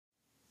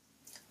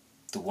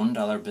The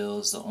 $1 bill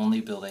is the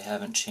only bill they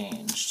haven't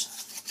changed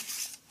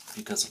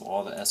because of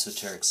all the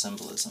esoteric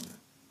symbolism.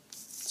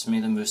 To me,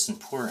 the most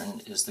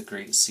important is the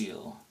Great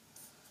Seal,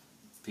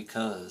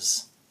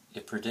 because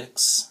it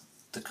predicts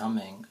the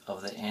coming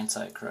of the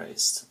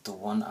Antichrist. The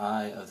one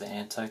eye of the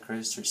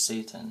Antichrist, or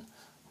Satan,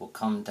 will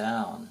come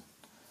down.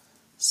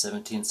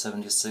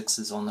 1776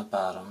 is on the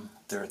bottom.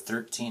 There are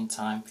 13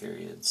 time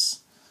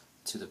periods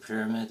to the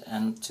pyramid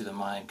and to the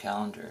Mayan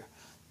calendar.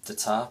 The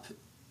top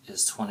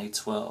is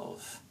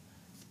 2012.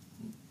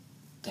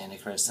 The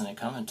Antichrist didn't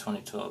come in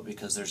 2012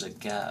 because there's a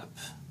gap.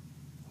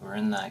 We're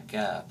in that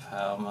gap.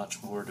 How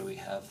much more do we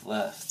have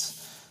left?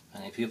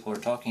 Many people are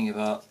talking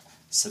about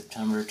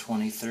September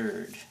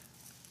 23rd.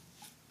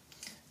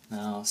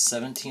 Now,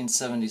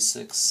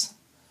 1776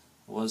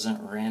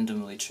 wasn't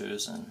randomly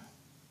chosen.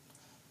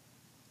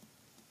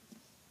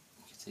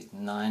 You take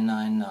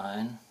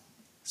 999,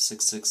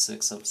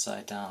 666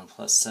 upside down,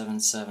 plus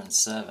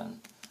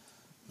 777,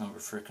 number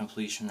for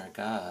completion or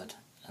God,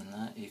 and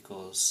that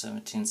equals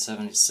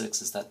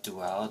 1776. Is that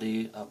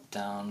duality, up,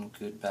 down,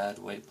 good, bad,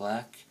 white,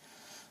 black?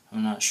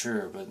 I'm not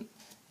sure, but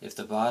if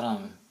the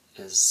bottom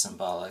is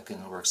symbolic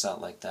and works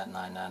out like that,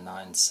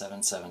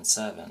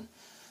 999777,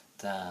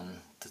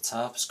 then the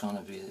top's going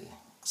to be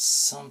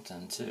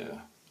something too.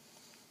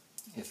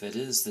 If it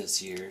is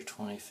this year,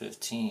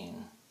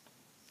 2015,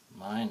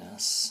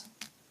 minus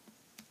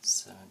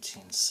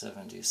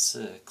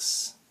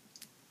 1776,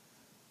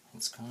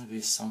 it's going to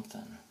be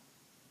something.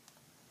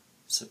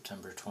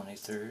 September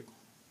 23rd,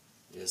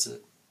 is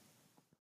it?